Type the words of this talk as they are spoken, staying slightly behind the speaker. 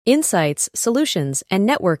Insights, solutions, and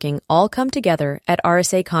networking all come together at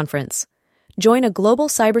RSA Conference. Join a global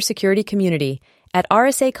cybersecurity community at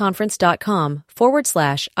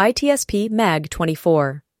rsaconference.com/ITSP Mag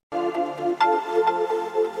 24.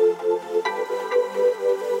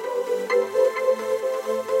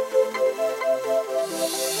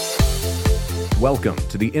 Welcome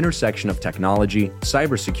to the intersection of technology,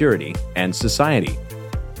 cybersecurity, and society.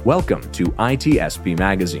 Welcome to ITSP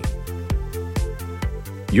Magazine.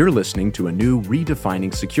 You're listening to a new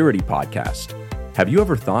Redefining Security podcast. Have you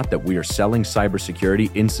ever thought that we are selling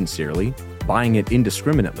cybersecurity insincerely, buying it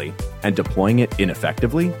indiscriminately, and deploying it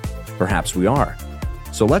ineffectively? Perhaps we are.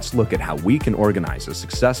 So let's look at how we can organize a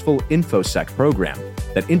successful InfoSec program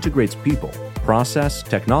that integrates people, process,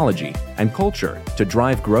 technology, and culture to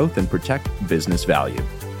drive growth and protect business value.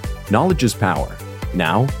 Knowledge is power,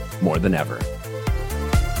 now more than ever.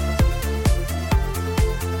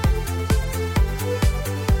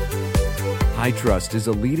 HITRUST is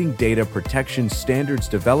a leading data protection standards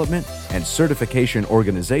development and certification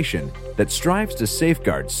organization that strives to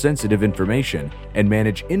safeguard sensitive information and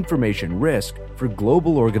manage information risk for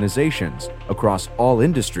global organizations across all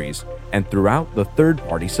industries and throughout the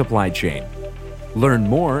third-party supply chain. Learn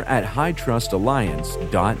more at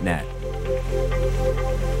hightrustalliance.net.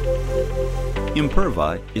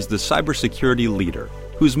 Imperva is the cybersecurity leader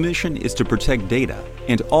whose mission is to protect data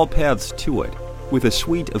and all paths to it with a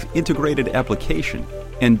suite of integrated application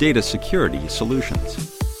and data security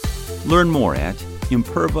solutions. Learn more at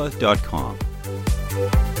imperva.com.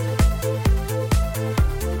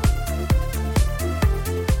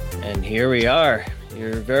 And here we are.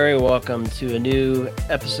 You're very welcome to a new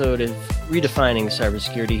episode of Redefining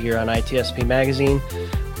Cybersecurity here on ITSP Magazine,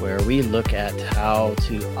 where we look at how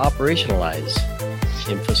to operationalize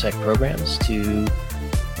InfoSec programs to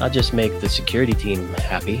not just make the security team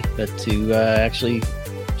happy, but to actually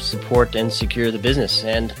support and secure the business.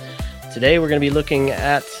 And today we're going to be looking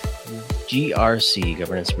at GRC,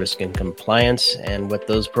 Governance, Risk, and Compliance, and what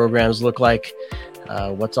those programs look like,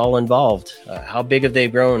 what's all involved, how big have they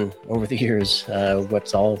grown over the years,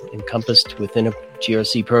 what's all encompassed within a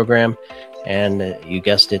GRC program, and you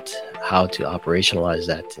guessed it, how to operationalize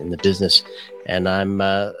that in the business. And I'm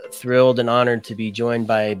thrilled and honored to be joined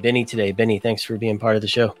by Bini today. Bini, thanks for being part of the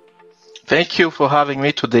show. Thank you for having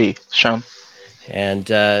me today, Sean. And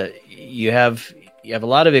you have a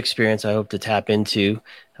lot of experience I hope to tap into.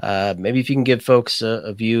 Maybe if you can give folks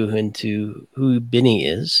a view into who Bini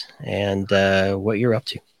is and what you're up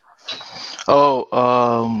to.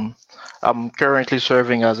 I'm currently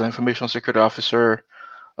serving as an information security officer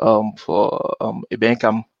for a bank.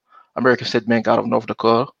 American State Bank out of North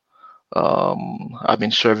Dakota. I've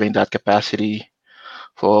been serving that capacity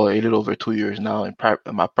for a little over 2 years now. And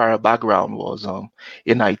my prior background was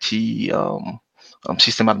in IT,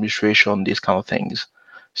 system administration, these kind of things.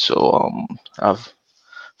 So I've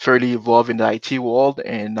fairly evolved in the IT world,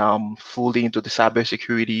 and I'm fully into the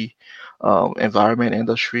cybersecurity environment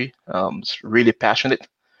industry. It's really passionate.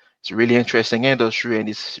 It's a really interesting industry, and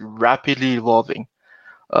it's rapidly evolving.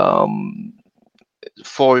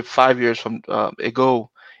 4 or 5 years from ago,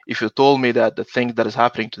 if you told me that the thing that is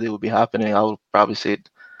happening today would be happening, I would probably say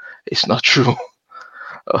it's not true.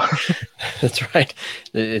 That's right.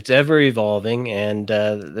 It's ever evolving, and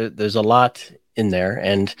there's a lot in there.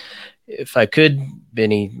 And if I could,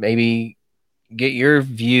 Bini, maybe get your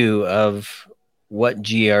view of what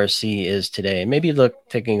GRC is today, and maybe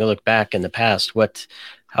taking a look back in the past,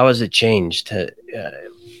 how has it changed?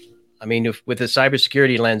 I mean, with a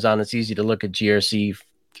cybersecurity lens on, it's easy to look at GRC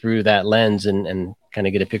through that lens and kind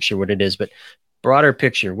of get a picture of what it is. But broader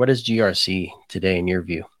picture, what is GRC today in your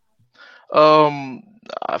view?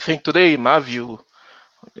 I think today, in my view,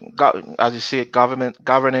 as you say,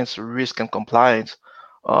 governance, risk, and compliance.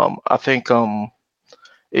 I think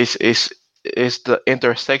it's the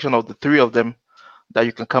intersection of the three of them that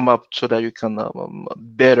you can come up so that you can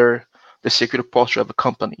better the security posture of a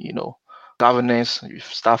company. You know, governance. You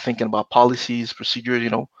start thinking about policies, procedures. You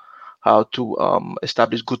know, how to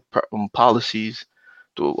establish good policies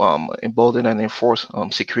to embolden and enforce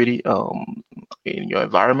security in your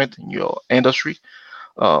environment, in your industry.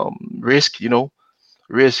 Risk,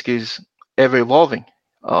 risk is ever evolving.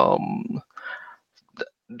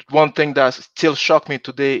 One thing that still shocked me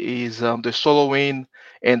today is the SolarWinds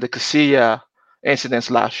and the Kaseya incidents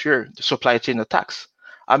last year, the supply chain attacks.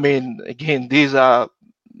 I mean, again, these are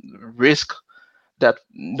risks that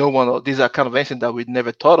these are kind of incidents that we'd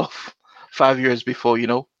never thought of 5 years before.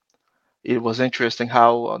 It was interesting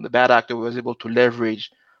how the bad actor was able to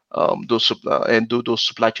leverage those and do those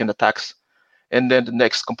supply chain attacks. And then the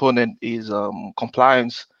next component is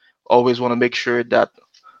compliance. Always want to make sure that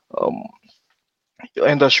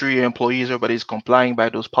industry employees, everybody's complying by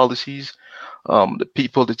those policies.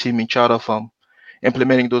 The team in charge of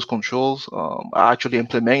implementing those controls are actually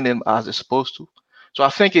implementing them as they're supposed to. So I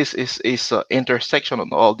think it's an intersection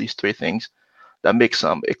of all these three things that makes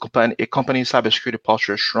a company's cybersecurity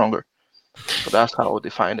posture stronger. So that's how I would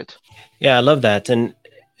define it. Yeah, I love that. And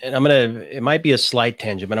it might be a slight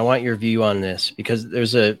tangent, but I want your view on this because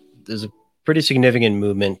there's a pretty significant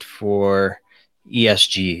movement for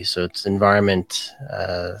ESG. So it's environment,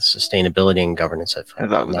 sustainability, and governance. If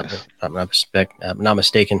I'm not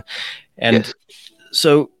mistaken. And yes.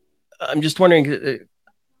 So I'm just wondering,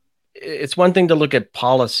 it's one thing to look at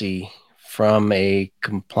policy from a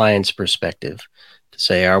compliance perspective to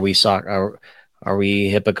say, are we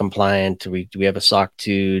HIPAA compliant? Do we have a SOC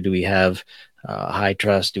 2? Do we have high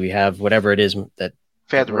trust? Do we have whatever it is that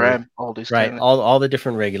FedRAMP, all these right? things. All the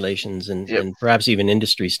different regulations and perhaps even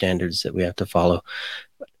industry standards that we have to follow.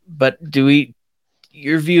 But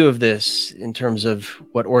your view of this in terms of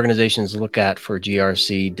what organizations look at for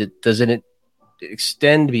GRC, does it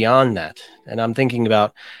extend beyond that? And I'm thinking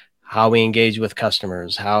about how we engage with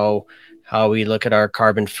customers, how we look at our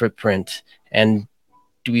carbon footprint, and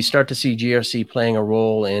do we start to see GRC playing a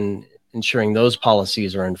role in ensuring those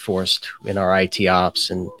policies are enforced in our IT ops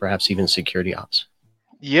and perhaps even security ops?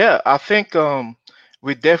 Yeah, I think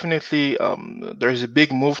we definitely there's a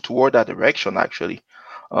big move toward that direction. Actually,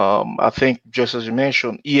 I think just as you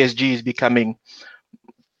mentioned, ESG is becoming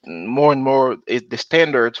more and more the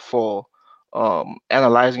standard for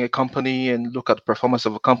analyzing a company and look at the performance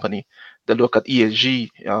of a company. They look at ESG.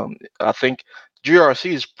 I think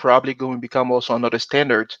GRC is probably going to become also another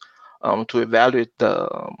standard to evaluate the,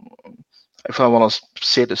 if I want to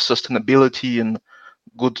say, the sustainability and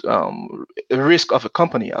good risk of a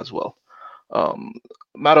company as well.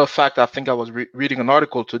 Matter of fact, I think I was reading an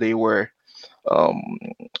article today where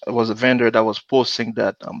it was a vendor that was posting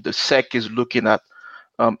that the SEC is looking at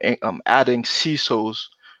adding CISOs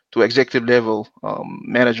to executive level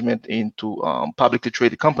management into publicly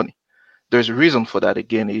traded company. There's a reason for that.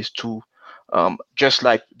 Again, is to just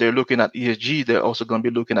like they're looking at ESG, they're also going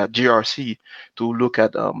to be looking at GRC to look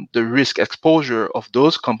at the risk exposure of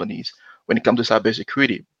those companies when it comes to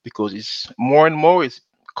cybersecurity, because it's more and more it's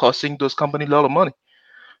costing those companies a lot of money.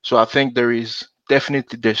 So I think there is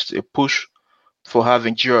definitely there's a push for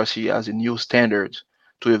having GRC as a new standard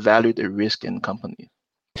to evaluate the risk in companies.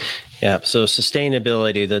 Yeah. So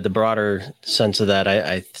sustainability, the broader sense of that,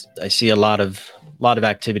 I see a lot of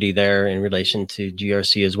activity there in relation to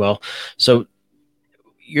GRC as well. So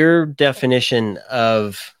your definition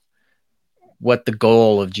of what the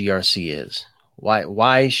goal of GRC is,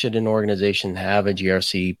 why should an organization have a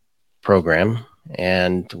GRC program,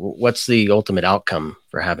 and what's the ultimate outcome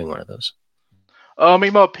for having one of those?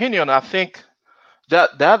 In my opinion, I think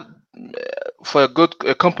that for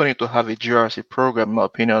a company to have a GRC program, in my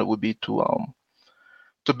opinion, would be to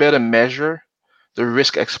better measure the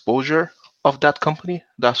risk exposure of that company.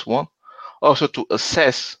 That's one. Also to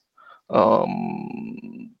assess the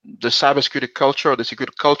cybersecurity culture or the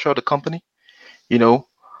security culture of the company,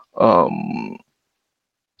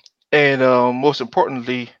 and most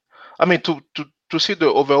importantly, I mean to see the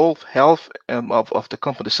overall health of the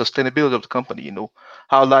company, the sustainability of the company.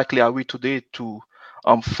 How likely are we today to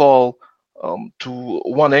fall to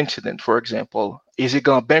one incident, for example? Is it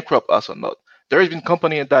going to bankrupt us or not? There has been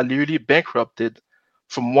companies that literally bankrupted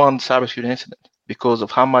from one cybersecurity incident because of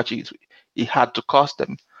how much it had to cost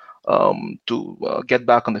them to get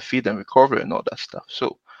back on the feet and recover and all that stuff.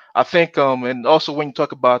 So I think, and also when you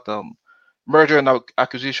talk about merger and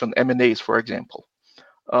acquisition, M&As, for example,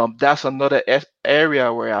 that's another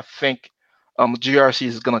area where I think GRC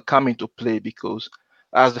is going to come into play, because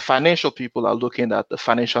as the financial people are looking at the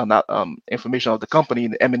financial information of the company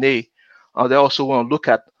in the M&A, they also want to look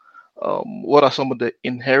at what are some of the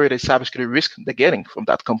inherited cybersecurity risks they're getting from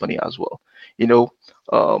that company as well.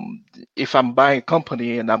 If I'm buying a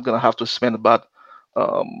company and I'm going to have to spend about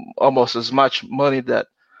almost as much money,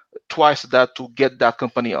 twice that, to get that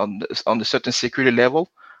company on the certain security level,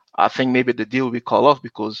 I think maybe the deal will be called off,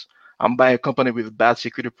 because I'm buying a company with bad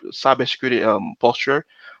cybersecurity posture,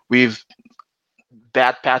 with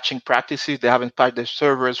bad patching practices. They haven't patched their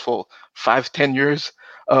servers for 5-10 years,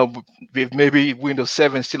 with maybe Windows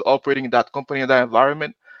 7 still operating in that company, in that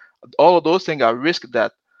environment. All of those things are risks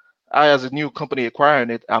that I, as a new company acquiring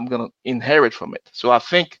it, I'm going to inherit from it. So I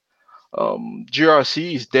think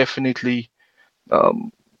GRC is definitely,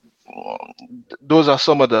 those are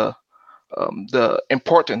some of the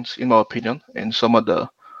importance, in my opinion, and some of the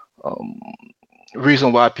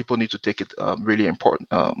reason why people need to take it really important,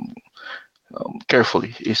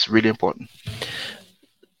 carefully. It's really important.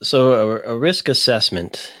 So a risk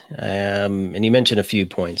assessment, and you mentioned a few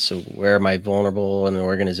points. So where am I vulnerable in an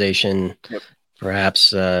organization? Yep. Perhaps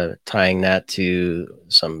tying that to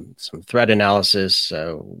some threat analysis.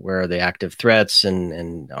 Where are the active threats,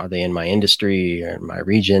 and are they in my industry or in my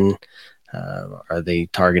region? Are they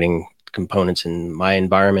targeting components in my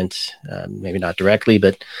environment? Maybe not directly,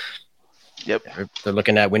 but Yep. they're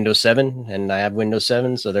looking at Windows 7, and I have Windows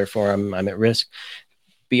 7, so therefore I'm at risk.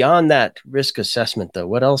 Beyond that risk assessment, though,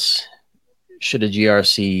 what else should a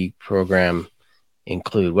GRC program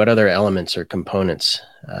include? What other elements or components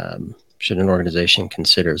should an organization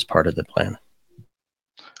consider as part of the plan?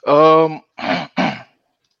 I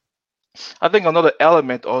think another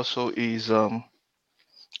element also is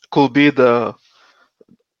could be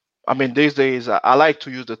these days I like to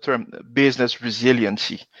use the term business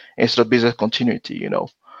resiliency instead of business continuity,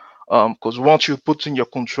 because once you put in your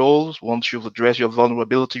controls, once you've addressed your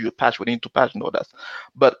vulnerability, you patch what you need to patch and all that.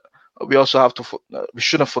 But we also have to, we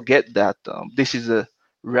shouldn't forget that this is a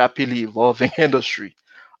rapidly evolving industry.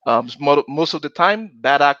 Most of the time,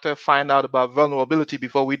 bad actors find out about vulnerability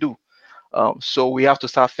before we do. So we have to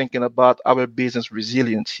start thinking about our business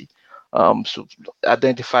resiliency. So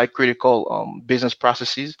identify critical business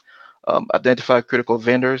processes, identify critical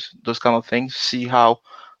vendors, those kind of things. See how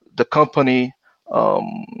the company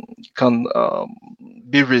can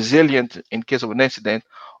be resilient in case of an incident.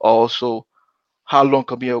 Also, how long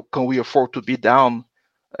can we afford to be down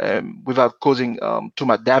without causing too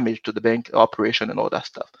much damage to the bank operation and all that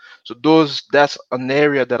stuff. So that's an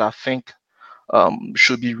area that I think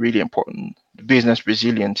should be really important. Business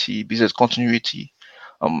resiliency, business continuity,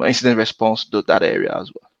 incident response to that area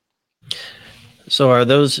as well. So are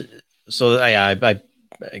those? So I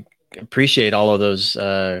appreciate all of those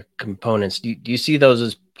components. Do you see those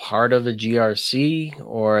as part of a GRC,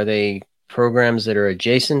 or are they programs that are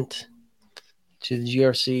adjacent to the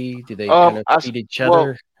GRC? Do they kind of feed each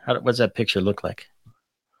other? What does that picture look like?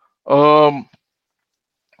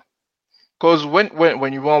 Because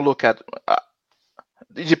when you want to look at,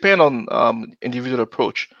 it depends on individual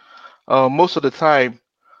approach. Most of the time,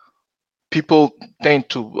 people tend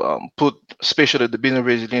to put, especially the business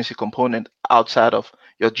resiliency component, outside of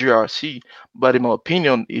your GRC. But in my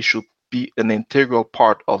opinion, it should be an integral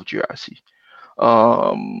part of GRC.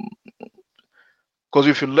 Because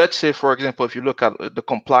if you, let's say, for example, if you look at the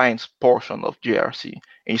compliance portion of GRC and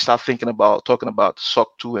you start talking about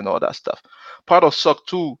SOC 2 and all that stuff, part of SOC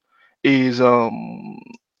 2 is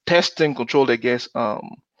testing controlled against the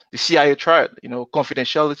CIA triad,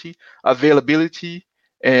 confidentiality, availability,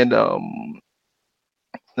 and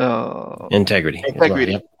integrity.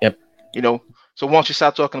 Integrity. Well. Yep. So once you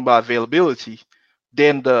start talking about availability,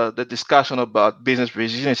 then the discussion about business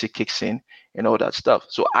resiliency kicks in and all that stuff.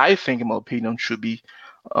 So I think, in my opinion, it should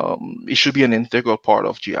be an integral part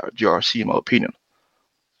of GRC, in my opinion.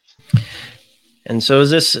 And so is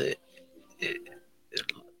this,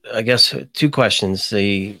 I guess, two questions.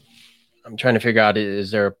 I'm trying to figure out,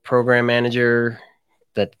 is there a program manager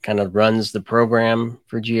that kind of runs the program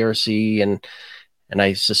for GRC? And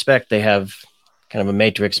I suspect they have kind of a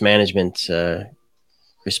matrix management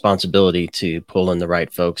responsibility to pull in the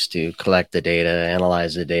right folks to collect the data,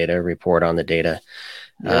 analyze the data, report on the data.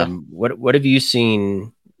 Yeah. What have you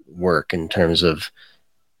seen work in terms of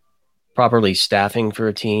properly staffing for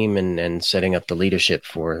a team and setting up the leadership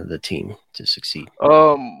for the team to succeed?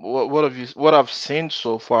 What I've seen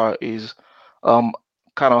so far is kind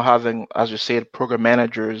of having, as you said, program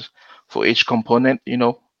managers for each component,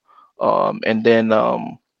 and then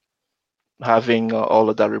having all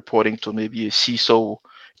of that reporting to maybe a CISO,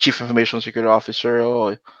 Chief Information Security Officer,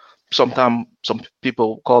 or sometimes some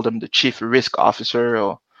people call them the Chief Risk Officer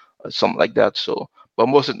or something like that. So, but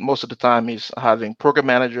most of the time is having program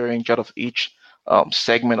manager in charge of each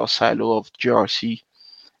segment or silo of GRC,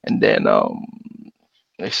 and then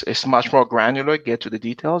it's much more granular, get to the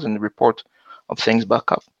details and report of things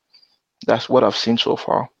back up. That's what I've seen so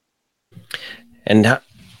far. And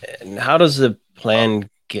how does the plan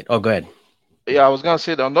get? Oh, go ahead. Yeah, I was gonna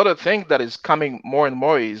say that another thing that is coming more and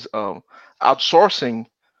more is outsourcing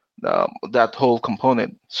that whole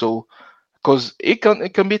component. So, because it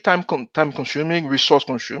can be time consuming, resource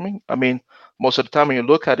consuming. I mean, most of the time when you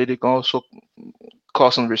look at it, it can also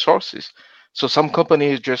cost some resources. So some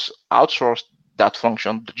companies just outsource that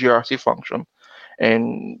function, the GRC function,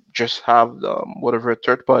 and just have whatever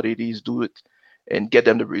third party it is do it and get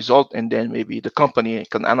them the result, and then maybe the company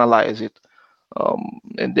can analyze it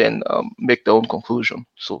and then make their own conclusion.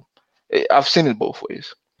 So I've seen it both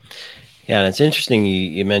ways. Yeah, and it's interesting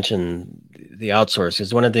you mentioned the outsource,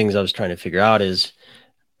 because one of the things I was trying to figure out is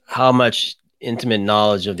how much intimate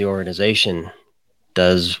knowledge of the organization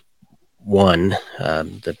does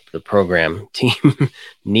the program team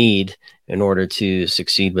need in order to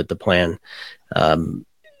succeed with the plan?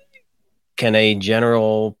 Can a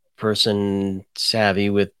general person savvy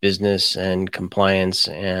with business and compliance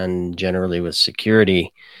and generally with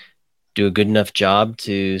security do a good enough job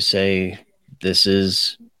to say this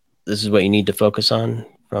is what you need to focus on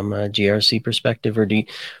from a GRC perspective, or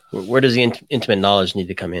where does the intimate knowledge need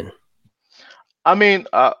to come in? I mean,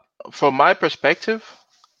 from my perspective,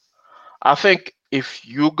 I think if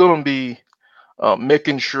you're gonna be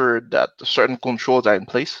making sure that certain controls are in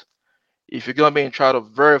place, if you're gonna be in charge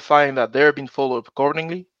of verifying that they're being followed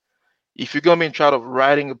accordingly, if you're gonna be in charge of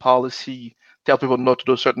writing a policy, tell people not to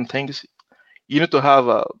do certain things, you need to have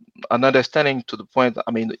an understanding to the point.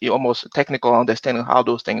 I mean, almost a technical understanding how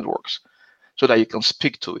those things works, so that you can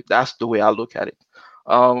speak to it. That's the way I look at it.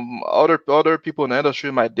 Other people in the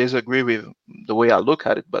industry might disagree with the way I look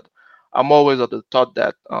at it, but I'm always of the thought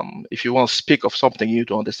that if you want to speak of something, you need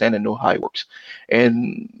to understand and know how it works.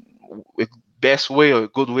 And the best way or a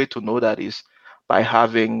good way to know that is by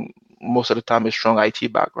having most of the time a strong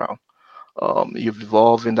IT background. You've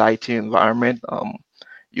evolved in the IT environment.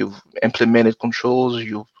 You've implemented controls.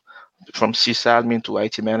 You've from sysadmin to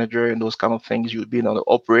IT manager and those kind of things. You've been on the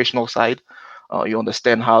operational side. You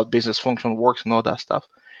understand how business function works and all that stuff,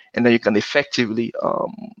 and then you can effectively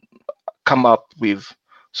come up with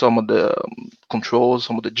some of the controls,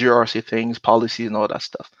 some of the GRC things, policies, and all that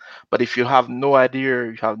stuff. But if you have no idea,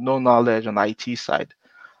 you have no knowledge on the IT side,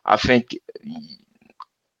 I think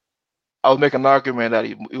I'll make an argument that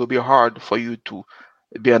it will be hard for you to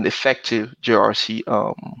be an effective GRC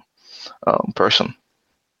person.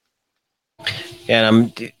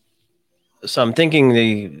 And I'm thinking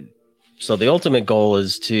the ultimate goal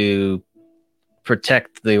is to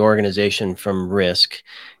protect the organization from risk,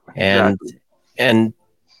 and Exactly. and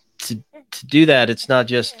to do that, it's not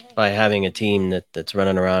just by having a team that's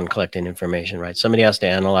running around collecting information, right? Somebody has to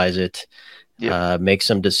analyze it, make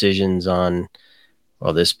some decisions on,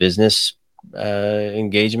 well, this business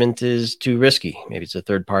engagement is too risky. Maybe it's a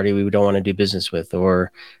third party we don't want to do business with,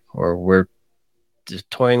 or we're just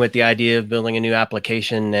toying with the idea of building a new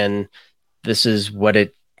application, and this is what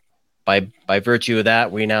it, by virtue of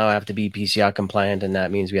that, we now have to be PCI compliant, and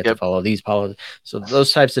that means we have to follow these policies. So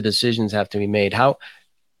those types of decisions have to be made.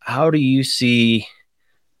 How do you see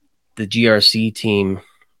the GRC team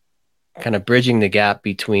kind of bridging the gap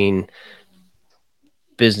between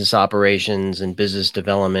business operations and business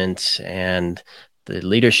development and the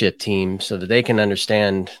leadership team so that they can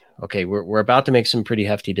understand, okay, we're about to make some pretty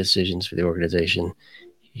hefty decisions for the organization.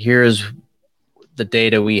 Here's the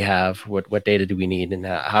data we have. What data do we need, and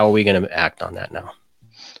how are we going to act on that now?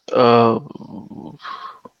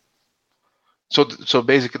 So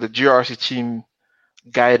basically, the GRC team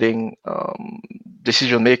guiding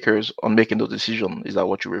decision makers on making those decisions. Is that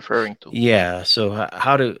what you're referring to? Yeah. So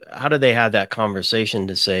how do they have that conversation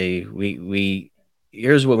to say we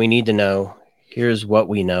here's what we need to know, here's what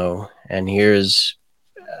we know, and here's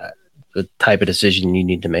the type of decision you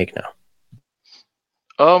need to make now?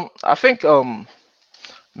 I think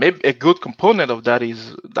maybe a good component of that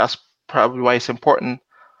is that's probably why it's important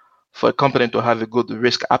for a company to have a good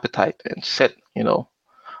risk appetite and set,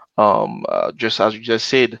 just as you just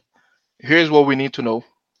said, here's what we need to know.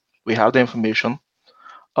 We have the information.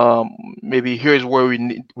 Maybe here's where we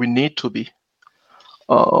need to be.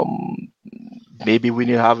 Maybe we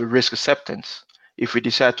need to have a risk acceptance if we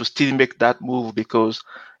decide to still make that move because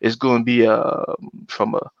it's going to be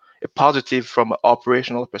from a positive from an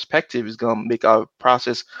operational perspective. It's going to make our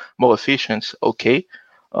process more efficient. Okay,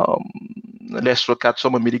 let's look at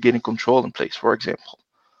some mitigating control in place, for example.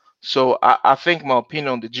 So I think my opinion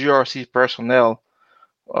on the GRC personnel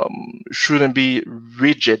shouldn't be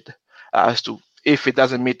rigid as to if it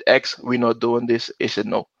doesn't meet X, we're not doing this. It's a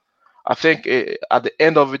no. I think at the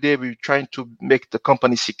end of the day, we're trying to make the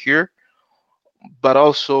company secure, but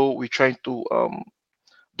also we're trying to,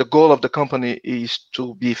 the goal of the company is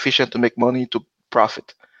to be efficient, to make money, to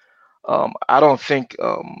profit. I don't think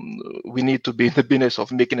we need to be in the business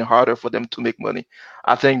of making it harder for them to make money.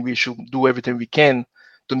 I think we should do everything we can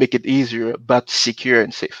to make it easier, but secure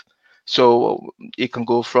and safe. So it can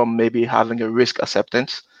go from maybe having a risk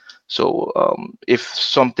acceptance. So if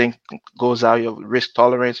something goes out of risk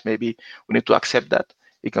tolerance, maybe we need to accept that.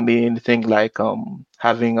 It can be anything like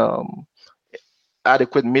having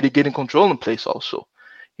adequate mitigating control in place also,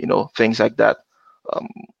 things like that.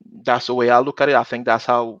 That's the way I look at it. I think that's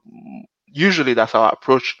how I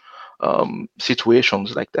approach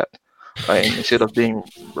situations like that, instead of being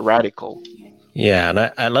radical. Yeah, and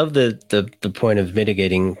I love the point of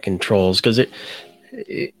mitigating controls, because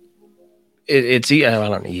I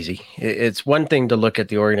don't know, easy. It's one thing to look at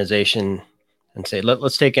the organization and say,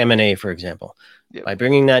 let's take M&A, for example. Yep. By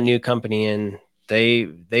bringing that new company in,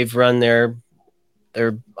 they've run their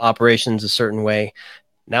operations a certain way.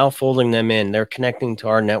 Now folding them in, they're connecting to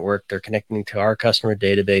our network, they're connecting to our customer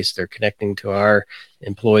database, they're connecting to our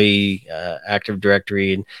employee Active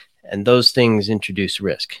Directory, and those things introduce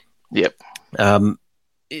risk. Yep.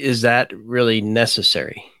 Is that really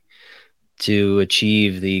necessary to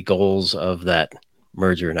achieve the goals of that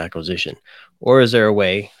merger and acquisition? Or is there a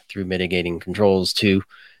way through mitigating controls to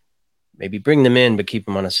maybe bring them in, but keep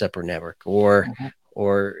them on a separate network,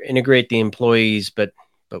 or integrate the employees, but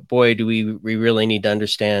boy, do we really need to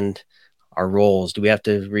understand our roles? Do we have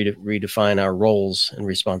to redefine our roles and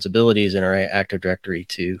responsibilities in our Active Directory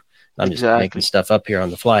to, I'm just making stuff up here on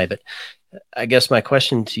the fly, but I guess my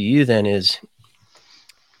question to you then is,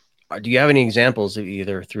 do you have any examples of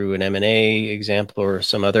either through an M&A example or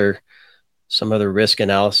some other risk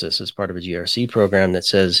analysis as part of a GRC program that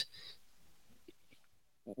says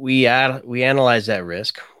we analyze that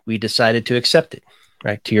risk, we decided to accept it,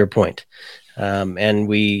 right? To your point. And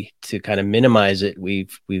to kind of minimize it,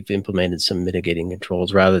 we've implemented some mitigating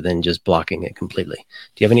controls rather than just blocking it completely.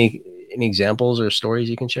 Do you have any examples or stories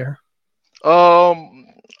you can share?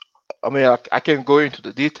 I mean, I can go into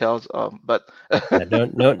the details, but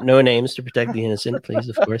no names to protect the innocent, please,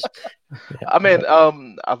 of course. I mean,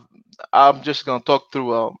 I'm just gonna talk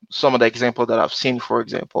through some of the examples that I've seen. For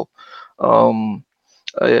example, in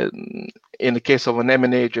the case of an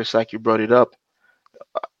M&A, just like you brought it up,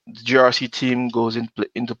 the GRC team goes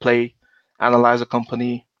into play, analyze a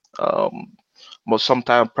company. Most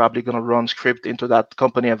sometimes probably gonna run script into that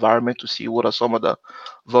company environment to see what are some of the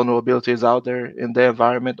vulnerabilities out there in the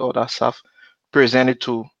environment, all that stuff. Present it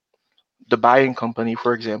to the buying company,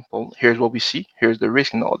 for example. Here's what we see. Here's the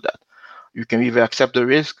risk and all that. You can either accept the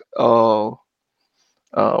risk, or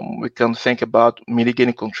we can think about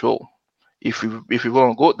mitigating control. If we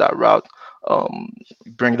want to go that route,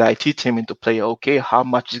 bring the IT team into play. Okay, how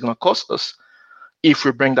much is going to cost us if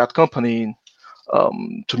we bring that company in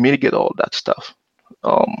to mitigate all that stuff?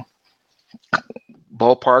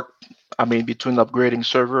 Ballpark, I mean, between upgrading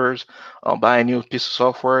servers, buying a new piece of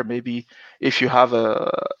software, maybe if you have a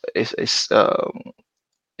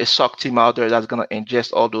SOC team out there that's going to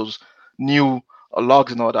ingest all those new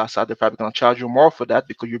logs and all that stuff, they're probably going to charge you more for that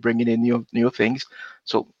because you're bringing in new things.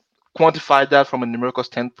 So quantify that from a numerical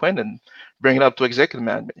standpoint and bring it up to executive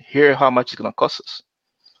management. Here, how much it's going to cost us.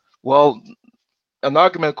 Well, an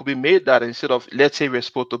argument could be made that instead of, let's say we're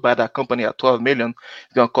supposed to buy that company at 12 million,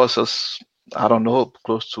 it's going to cost us, I don't know,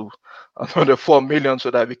 close to another 4 million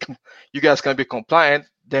so that you guys can be compliant.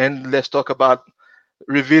 Then let's talk about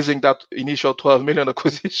revising that initial 12 million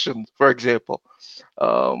acquisition, for example.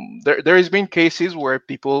 There has been cases where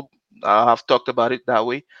people have talked about it that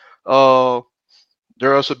way. There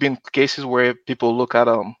have also been cases where people look at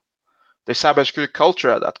the cybersecurity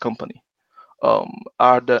culture at that company.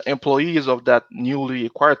 Are the employees of that newly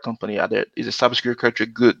acquired company, is the cybersecurity culture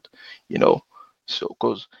good? So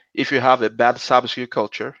because if you have a bad cybersecurity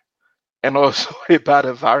culture and also a bad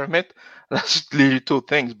environment, that's literally two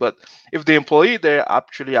things. But if the employee there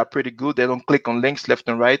actually are pretty good, they don't click on links left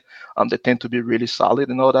and right, they tend to be really solid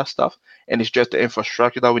and all that stuff, and it's just the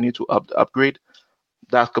infrastructure that we need to upgrade,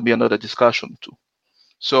 that could be another discussion too.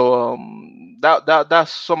 So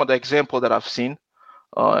that's some of the examples that I've seen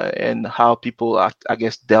and how people, I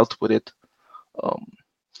guess, dealt with it.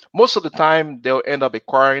 Most of the time, they'll end up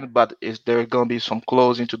acquiring, but there going to be some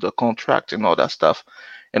clause into the contract and all that stuff.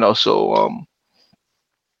 And also,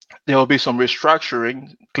 there will be some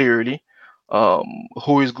restructuring, clearly.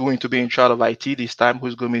 Who is going to be in charge of IT this time?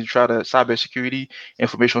 Who's going to be in charge of cybersecurity,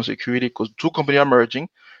 information security? Because two companies are merging,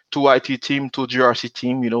 two IT team, two GRC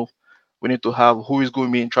team. We need to have who is going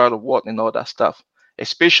to be in charge of what and all that stuff.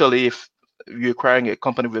 Especially if you're acquiring a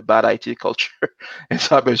company with bad IT culture and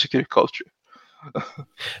cybersecurity culture.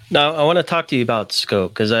 Now, I want to talk to you about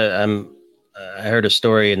scope because I heard a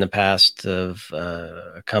story in the past of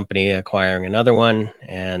a company acquiring another one,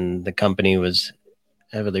 and the company was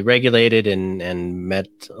heavily regulated and met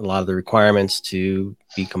a lot of the requirements to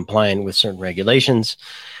be compliant with certain regulations.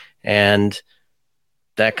 And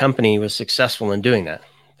that company was successful in doing that.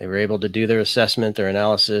 They were able to do their assessment, their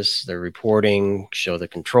analysis, their reporting, show the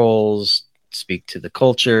controls, speak to the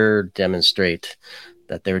culture, demonstrate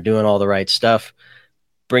that they were doing all the right stuff,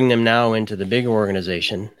 bring them now into the big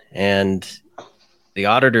organization. And the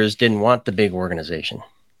auditors didn't want the big organization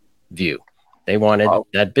view. They wanted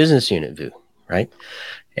that business unit view, right?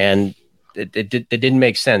 And it didn't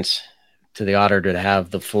make sense to the auditor to have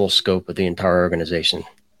the full scope of the entire organization.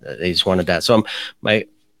 They just wanted that. So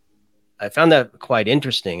I found that quite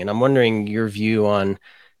interesting, and I'm wondering your view on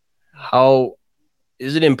how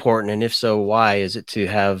is it important, and if so, why is it to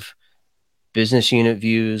have business unit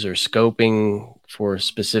views or scoping for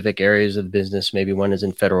specific areas of the business? Maybe one is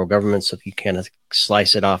in federal government, so if you kind of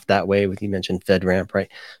slice it off that way, with you mentioned FedRAMP, right?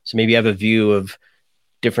 So maybe you have a view of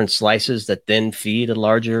different slices that then feed a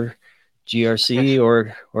larger GRC,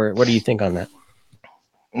 or what do you think on that?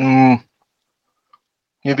 Can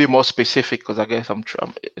you be more specific? Because I guess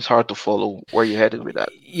it's hard to follow where you're headed with that.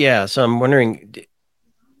 Yeah, so I'm wondering,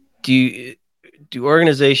 do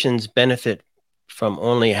organizations benefit from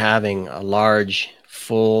only having a large,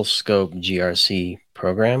 full scope GRC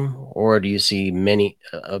program, or do you see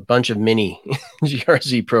a bunch of mini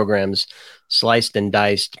GRC programs sliced and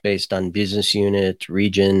diced based on business unit,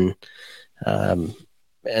 region, and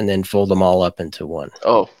then fold them all up into one?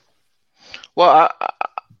 Oh, well,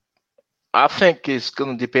 I think it's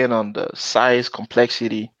going to depend on the size,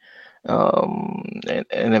 complexity, and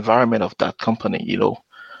environment of that company,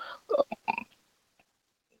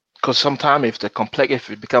 because sometimes if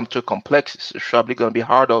it becomes too complex, it's probably going to be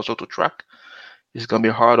hard also to track. It's going to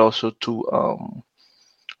be hard also to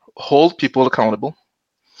hold people accountable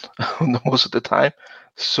most of the time.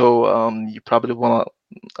 So you probably want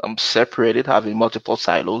to separate it, having multiple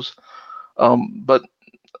silos. But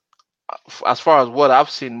as far as what I've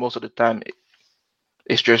seen most of the time,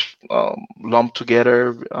 it's just lumped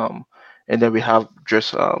together, and then we have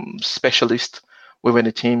just specialists within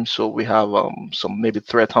the team. So we have some maybe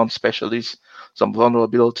threat hunt specialists, some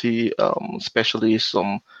vulnerability specialists,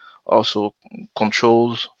 some also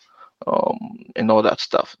controls, and all that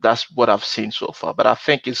stuff. That's what I've seen so far. But I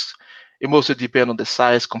think it mostly depends on the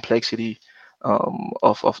size, complexity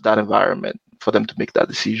of that environment for them to make that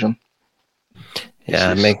decision.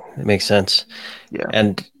 Yeah, it makes sense. Yeah.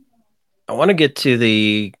 And I want to get to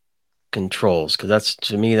the controls, because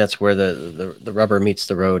to me that's where the rubber meets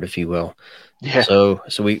the road, if you will. Yeah. So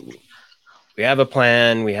we have a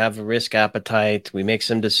plan, we have a risk appetite, we make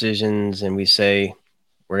some decisions, and we say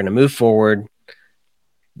we're going to move forward.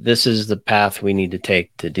 This is the path we need to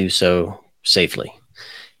take to do so safely,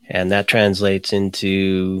 and that translates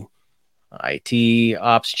into IT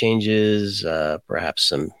ops changes, perhaps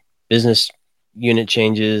some business unit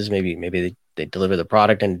changes. Maybe they deliver the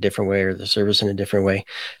product in a different way or the service in a different way.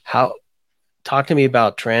 Talk to me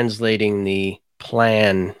about translating the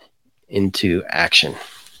plan into action.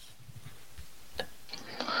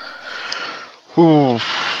 Ooh.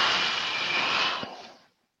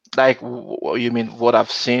 Like, what you mean, what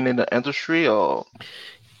I've seen in the industry, or?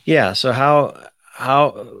 Yeah. So how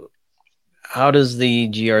does the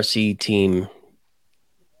GRC team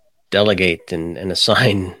delegate and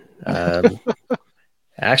assign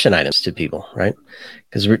action items to people, right?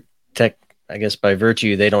 Because I guess by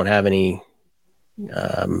virtue, they don't have any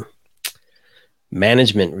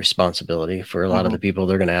management responsibility for a lot of the people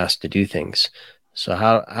they're going to ask to do things. So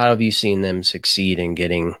how have you seen them succeed in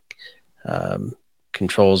getting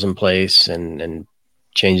controls in place and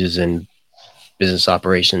changes in business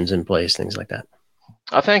operations in place, things like that?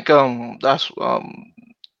 I think that's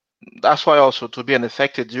why also, to be an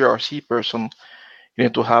effective GRC person, you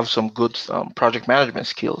need to have some good project management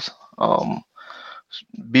skills.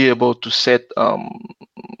 Be able to set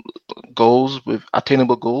goals, with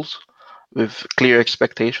attainable goals, with clear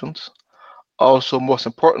expectations. Also, most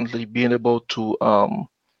importantly, being able to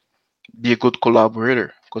be a good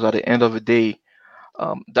collaborator, because at the end of the day,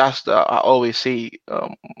 I always say,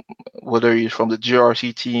 whether you're from the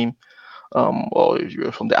GRC team or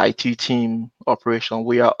you're from the IT team operation,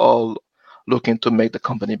 we are all looking to make the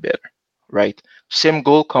company better, right? Same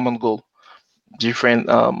goal, common goal, different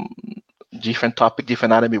topic,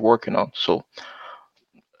 different item we're working on. So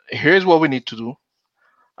here's what we need to do.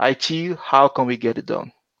 IT, how can we get it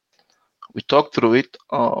done? We talked through it.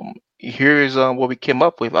 Here is what we came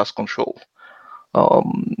up with as control.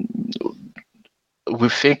 We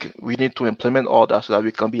think we need to implement all that so that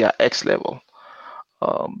we can be at X level.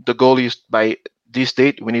 The goal is by this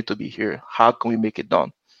date, we need to be here. How can we make it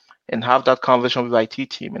done? And have that conversation with IT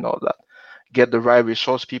team and all that. Get the right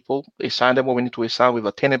resource people, assign them what we need to assign with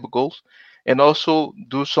attainable goals, and also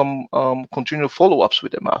do some continual follow-ups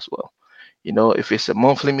with them as well. If it's a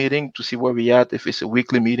monthly meeting, to see where we at. If it's a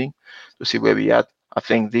weekly meeting, to see where we at. I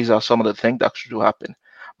think these are some of the things that should happen.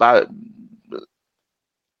 But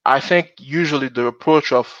I think usually the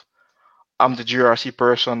approach of, I'm the GRC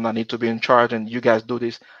person, I need to be in charge, and you guys do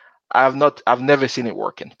this, I've never seen it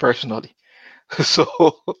working personally.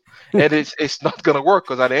 So, and it's not gonna work,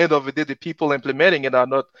 because at the end of the day, the people implementing it are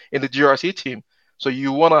not in the GRC team. So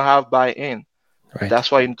you want to have buy-in. Right. That's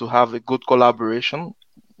why you need to have a good collaboration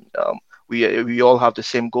We all have the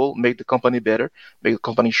same goal: make the company better, make the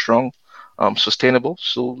company strong, sustainable.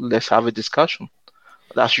 So let's have a discussion.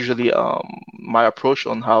 That's usually my approach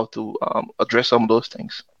on how to address some of those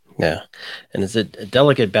things. Yeah, and it's a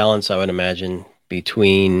delicate balance, I would imagine,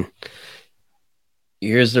 between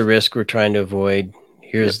here's the risk we're trying to avoid,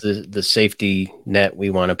 here's the safety net we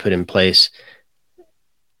want to put in place.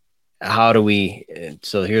 How do we?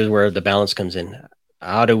 So here's where the balance comes in.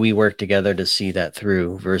 How do we work together to see that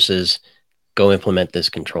through versus go implement this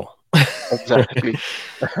control? Exactly.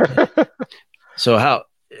 So how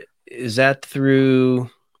is that through?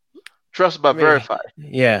 Trust but verify.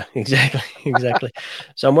 Yeah, exactly.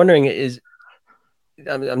 So I'm wondering,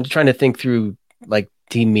 I'm trying to think through like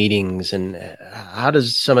team meetings and how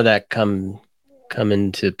does some of that come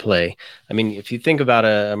into play? I mean, if you think about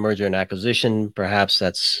a merger and acquisition, perhaps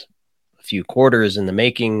that's a few quarters in the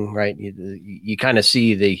making, right? You kind of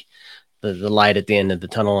see the light at the end of the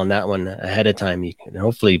tunnel on that one ahead of time. You can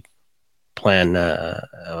hopefully plan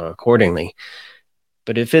accordingly.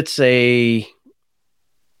 But if it's a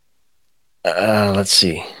let's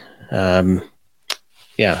see.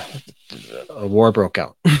 Yeah, a war broke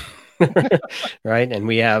out, right? And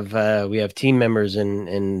we have team members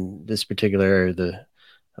in this particular area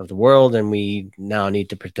of the world, and we now need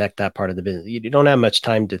to protect that part of the business. You don't have much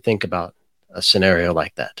time to think about a scenario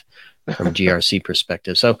like that from a GRC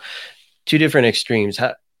perspective. So, two different extremes.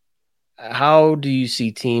 How do you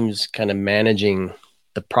see teams kind of managing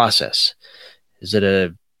the process? Is it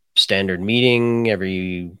a standard meeting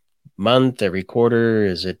every month, every quarter?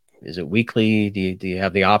 Is it weekly? Do you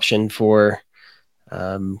have the option for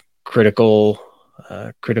critical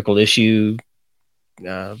issue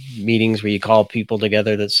meetings where you call people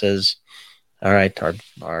together that says, all right,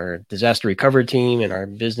 our disaster recovery team and our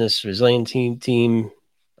business resilience team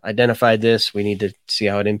identified this. We need to see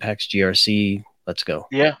how it impacts GRC. Let's go.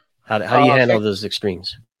 Yeah. How do you handle those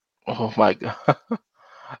extremes? Oh my God.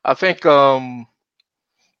 I think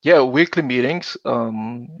weekly meetings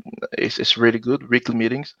is really good, weekly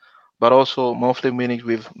meetings, but also monthly meetings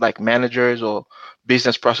with like managers or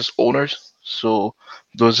business process owners. So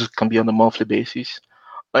those can be on a monthly basis.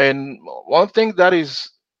 And one thing that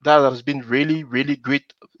has been really, really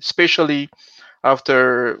great, especially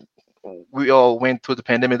after we all went through the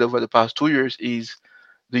pandemic over the past 2 years, is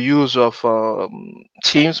the use of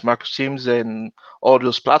Teams, Microsoft Teams, and all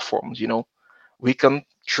those platforms. We can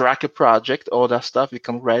track a project, all that stuff. We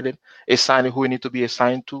can write it, assign who we need to be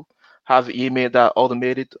assigned to, have email that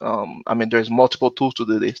automated. There's multiple tools to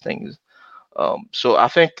do these things. So I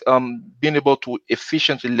think being able to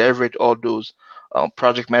efficiently leverage all those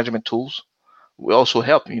project management tools will also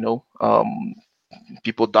help.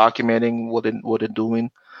 People documenting what they're doing,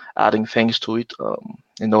 adding things to it,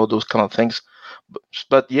 and all those kind of things.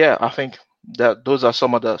 But yeah, I think that those are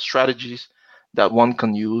some of the strategies that one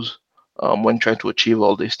can use when trying to achieve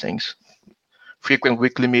all these things. Frequent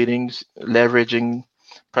weekly meetings, leveraging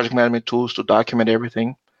project management tools to document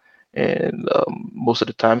everything, and most of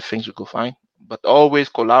the time things will go fine. But always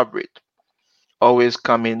collaborate. Always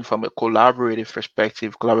come in from a collaborative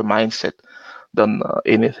perspective, collaborative mindset than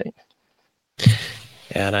anything.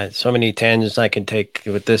 Yeah, and so many tangents I can take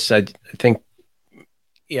with this. I think,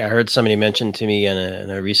 I heard somebody mention to me in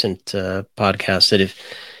a recent podcast that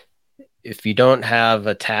if you don't have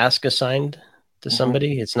a task assigned to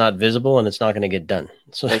somebody, it's not visible and it's not going to get done.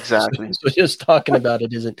 So exactly. So just talking about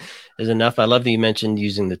it is enough. I love that you mentioned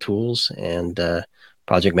using the tools and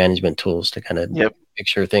project management tools to kind of make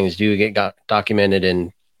sure things do get documented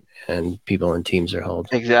and people and teams are held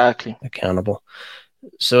accountable.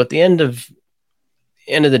 So at the end of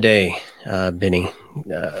the day, Bini,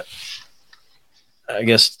 I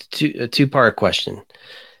guess a two-part question.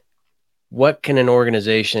 What can an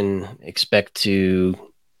organization expect to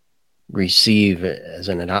receive as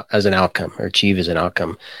an outcome or achieve as an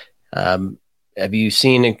outcome? Have you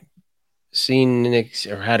seen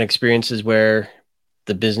or had experiences where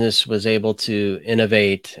the business was able to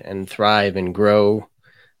innovate and thrive and grow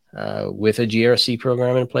with a GRC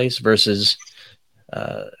program in place versus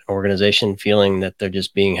organization feeling that they're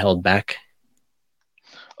just being held back?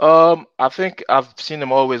 I think I've seen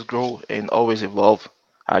them always grow and always evolve,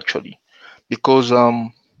 actually, because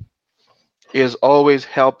it has always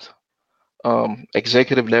helped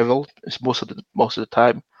executive level, most of the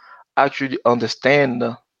time, actually understand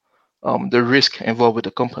the risk involved with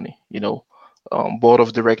the company. Board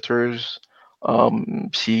of directors,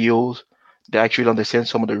 CEOs, they actually understand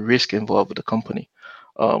some of the risk involved with the company.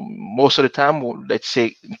 Most of the time, let's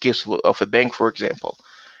say in case of a bank, for example,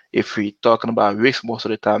 if we're talking about risk, most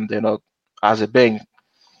of the time they're not, as a bank,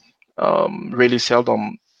 really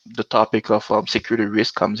seldom the topic of security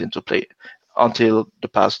risk comes into play until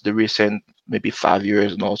the recent maybe 5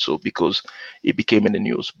 years, and also because it became in the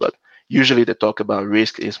news. But usually the talk about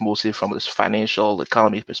risk is mostly from this financial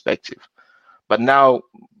economy perspective. But now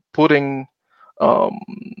putting um,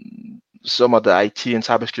 some of the IT and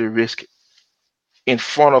cybersecurity risk in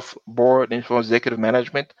front of board, in front of executive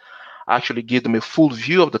management, actually give them a full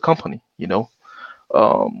view of the company.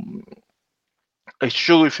 Um, it's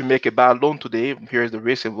true, if you make a bad loan today, here's the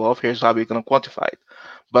risk involved, here's how we're going to quantify it.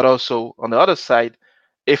 But also on the other side,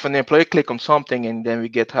 if an employee click on something and then we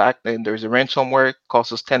get hacked and there's a ransomware,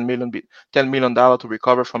 costs us $10 million to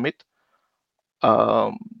recover from it,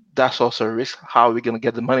 um, that's also a risk. How are we going to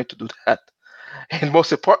get the money to do that? And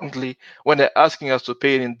most importantly, when they're asking us to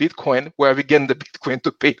pay it in Bitcoin, where are we getting the Bitcoin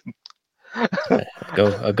to pay them?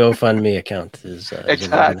 A GoFundMe account is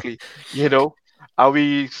Exactly. Are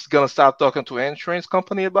we gonna start talking to an insurance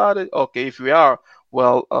company about it? Okay, if we are,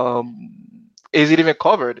 well, is it even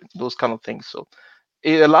covered? Those kind of things. So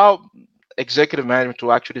it allow executive management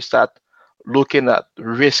to actually start looking at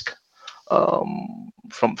risk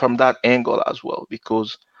from that angle as well,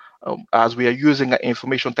 because as we are using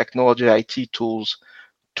information technology, IT tools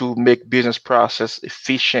to make business process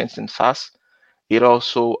efficient and fast, it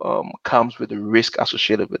also comes with the risk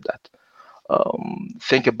associated with that.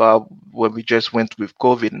 Think about when we just went with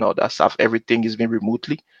COVID and all that stuff. Everything is being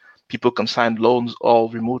remotely. People can sign loans all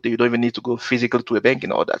remotely. You don't even need to go physically to a bank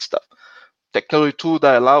and all that stuff. Technology tools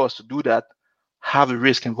that allow us to do that have a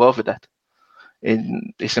risk involved with that.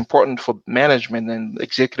 And it's important for management and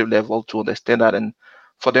executive level to understand that, and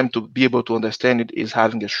for them to be able to understand it is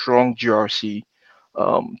having a strong GRC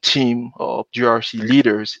team of GRC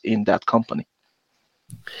leaders in that company.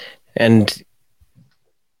 And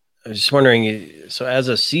I was just wondering, so as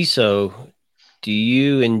a CISO, do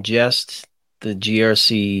you ingest the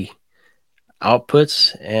GRC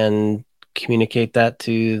outputs and communicate that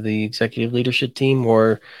to the executive leadership team,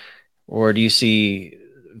 or do you see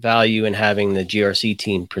value in having the GRC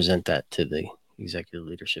team present that to the executive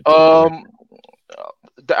leadership team?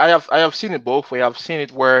 I have seen it both ways. I've seen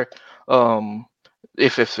it where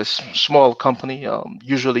if it's a small company,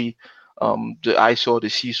 usually the ISO or the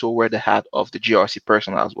CISO wear the hat of the GRC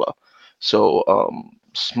person as well. So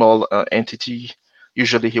small entity,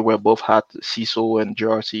 usually he wear both hats, CISO and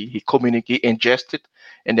GRC. He communicate, ingest it,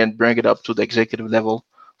 and then bring it up to the executive level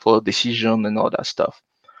for decision and all that stuff.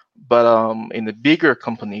 But in the bigger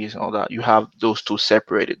companies and all that, you have those two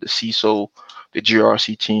separated: the CISO, the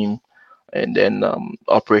GRC team, and then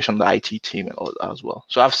operation the IT team and all that as well.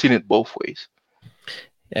 So I've seen it both ways.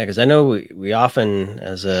 Yeah, because I know we often,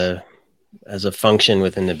 as a function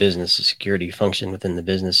within the business, a security function within the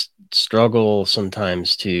business, struggle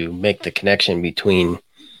sometimes to make the connection between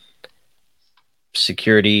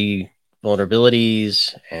security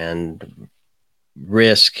vulnerabilities and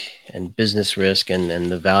risk and business risk and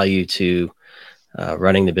the value to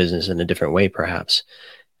running the business in a different way, perhaps.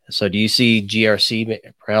 So do you see GRC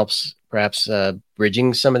perhaps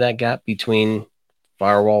bridging some of that gap between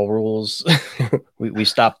firewall rules? we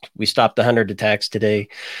stopped 100 attacks today,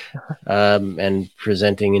 and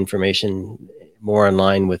presenting information more in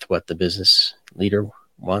line with what the business leader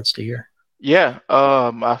wants to hear? Yeah,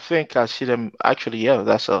 I think I see them actually. Yeah,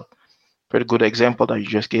 that's a pretty good example that you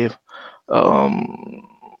just gave. Having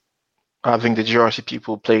the GRC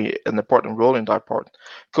people play an important role in that part,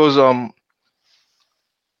 because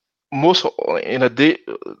most in a day,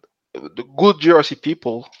 the good GRC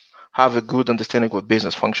people have a good understanding of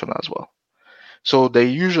business function as well. So they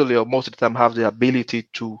usually, or most of the time, have the ability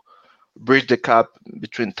to bridge the gap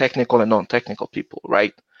between technical and non-technical people,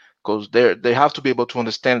 right? Because they have to be able to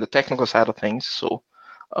understand the technical side of things. So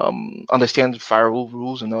understand the firewall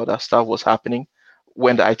rules and all that stuff, what's happening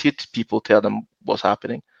when the IT people tell them what's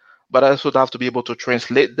happening. But I also have to be able to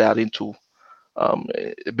translate that into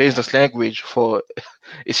business language for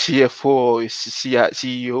a CFO, a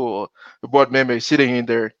CEO, or a board member sitting in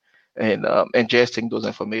there and ingesting those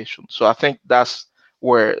information. So I think that's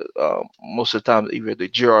where most of the time either the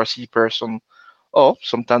GRC person or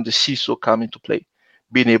sometimes the CISO come into play,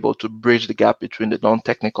 being able to bridge the gap between the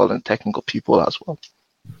non-technical and technical people as well.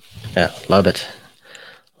 Yeah, love it.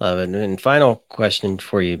 Love it. And final question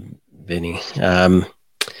for you, Bini,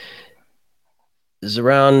 is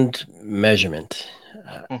around measurement.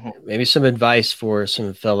 Maybe some advice for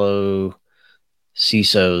some fellow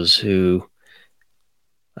CISOs who,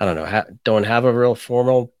 I don't know, don't have a real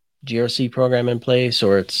formal GRC program in place,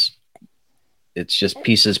 or it's just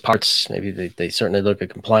pieces, parts. Maybe they certainly look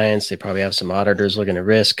at compliance. They probably have some auditors looking at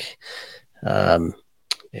risk.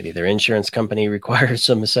 Maybe their insurance company requires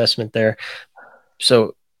some assessment there.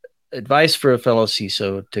 So advice for a fellow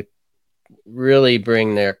CISO to really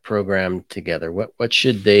bring their program together, what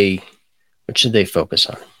should they focus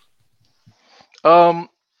on?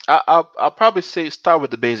 I'll probably say start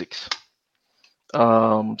with the basics.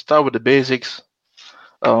 Start with the basics.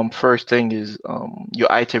 First thing is your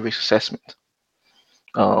IT risk assessment.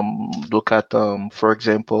 Look at, for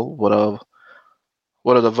example, what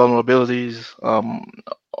are the vulnerabilities.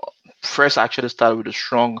 First, actually start with a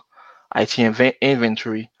strong IT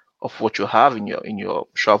inventory of what you have in your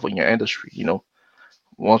shop, in your industry.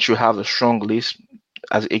 Once you have a strong list,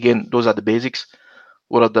 as again, those are the basics.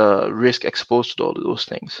 What are the risks exposed to all of those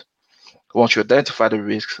things? Once you identify the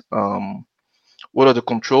risks, what are the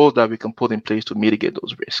controls that we can put in place to mitigate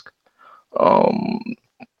those risks?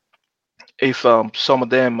 If some of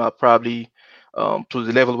them are probably to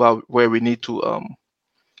the level where we need to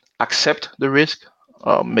accept the risk,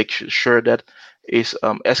 make sure that it's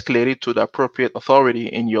escalated to the appropriate authority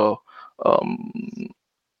in your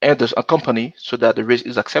and there's a company so that the risk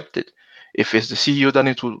is accepted. If it's the CEO that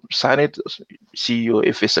needs to sign it, CEO.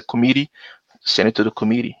 If it's a committee, send it to the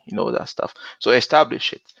committee. That stuff. So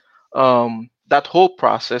establish it. That whole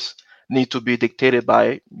process needs to be dictated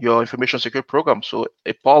by your information security program. So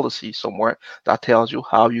a policy somewhere that tells you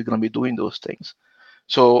how you're going to be doing those things.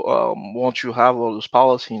 So once you have all those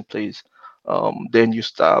policies in place, then you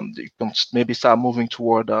can maybe start moving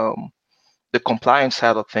toward the compliance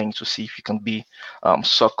side of things to see if you can be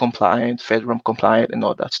SOC compliant, FedRAMP compliant, and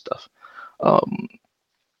all that stuff.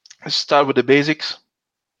 Start with the basics: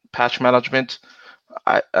 patch management,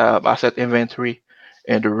 asset inventory,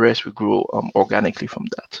 and the rest will grow organically from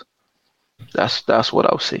that. That's what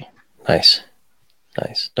I'll say. Nice.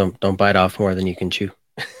 Don't bite off more than you can chew.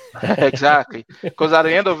 Exactly, because at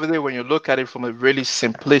the end of the day, when you look at it from a really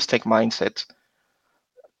simplistic mindset,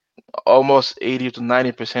 almost 80 to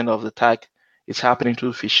 90% of the attack is happening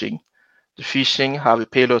through phishing. The phishing have a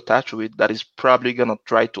payload attached to it that is probably going to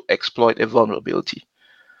try to exploit a vulnerability.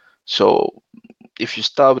 So if you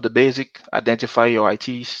start with the basic, identify your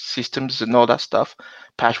IT systems and all that stuff,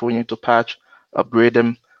 patch when you need to patch, upgrade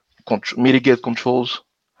them, mitigate controls,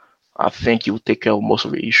 I think you will take care of most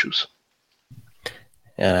of the issues.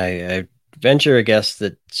 And I venture a guess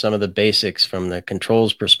that some of the basics from the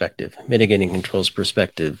controls perspective, mitigating controls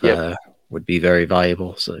perspective, would be very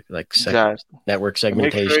valuable. So like network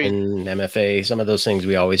segmentation, MFA, some of those things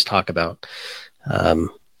we always talk about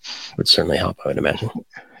would certainly help, I would imagine.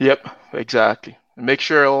 Yep, exactly. Make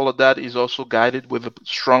sure all of that is also guided with a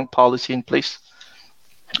strong policy in place.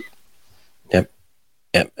 Yep.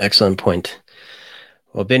 Excellent point.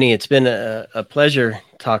 Well, Bini, it's been a pleasure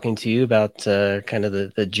talking to you about kind of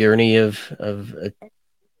the journey of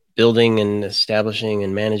building and establishing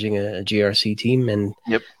and managing a GRC team and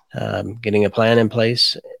getting a plan in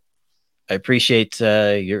place. I appreciate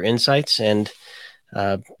your insights, and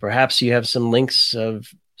perhaps you have some links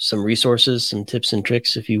of some resources, some tips and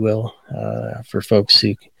tricks, if you will, for folks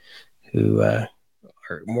who are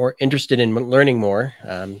more interested in learning more.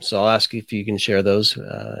 So I'll ask you if you can share those,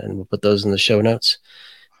 and we'll put those in the show notes.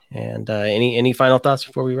 And any final thoughts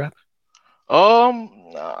before we wrap?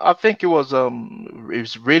 I think it was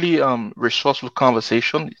really resourceful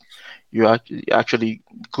conversation. You actually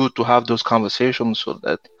good to have those conversations so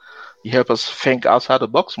that you help us think outside the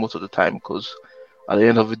box most of the time, because at the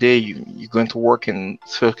end of the day, you're going to work and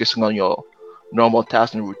focusing on your normal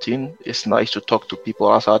task and routine. It's nice to talk to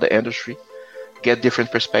people outside the industry, get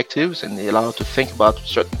different perspectives, and they allow us to think about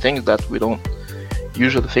certain things that we don't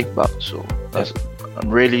usually think about. So I'm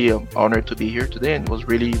really honored to be here today, and it was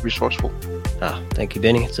really resourceful. Thank you,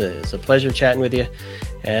 Bini. It's a pleasure chatting with you,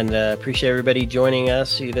 and appreciate everybody joining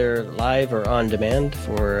us either live or on demand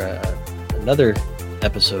for another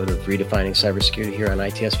episode of Redefining Cybersecurity here on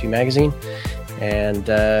ITSP Magazine. And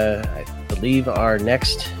I believe our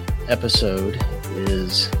next episode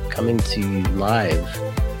is coming to you live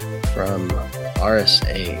from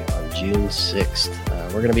RSA on June 6th.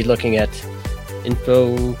 We're going to be looking at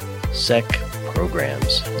InfoSec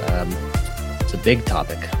programs. It's a big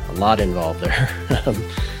topic, a lot involved there.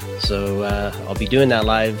 So I'll be doing that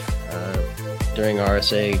live during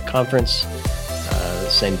RSA conference,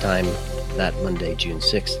 same time that Monday, June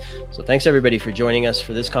 6th. So thanks everybody for joining us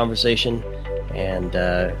for this conversation, and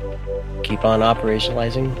keep on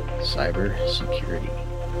operationalizing cybersecurity.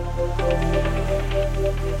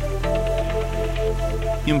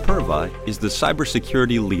 Imperva is the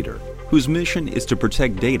cybersecurity leader whose mission is to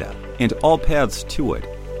protect data and all paths to it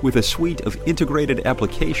with a suite of integrated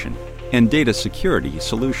application and data security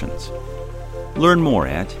solutions. Learn more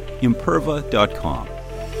at imperva.com.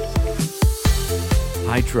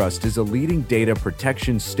 HITRUST is a leading data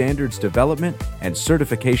protection standards development and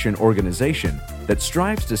certification organization that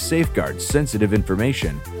strives to safeguard sensitive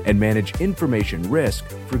information and manage information risk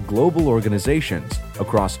for global organizations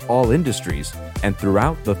across all industries and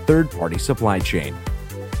throughout the third-party supply chain.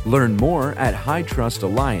 Learn more at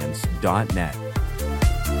hightrustalliance.net.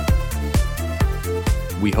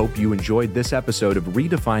 We hope you enjoyed this episode of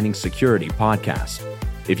Redefining Security podcast.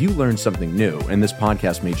 If you learned something new and this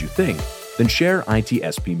podcast made you think, then share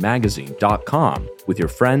itspmagazine.com with your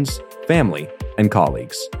friends, family, and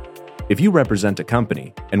colleagues. If you represent a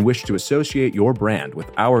company and wish to associate your brand with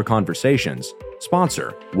our conversations,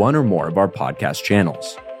 sponsor one or more of our podcast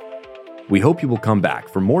channels. We hope you will come back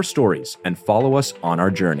for more stories and follow us on our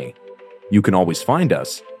journey. You can always find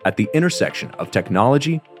us at the intersection of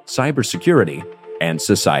technology, cybersecurity, and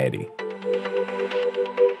society.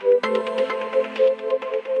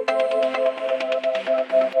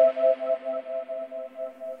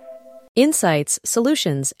 Insights,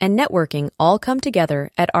 solutions, and networking all come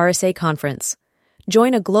together at RSA Conference.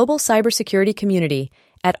 Join a global cybersecurity community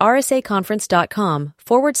at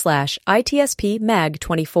rsaconference.com/ITSP Mag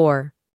 24.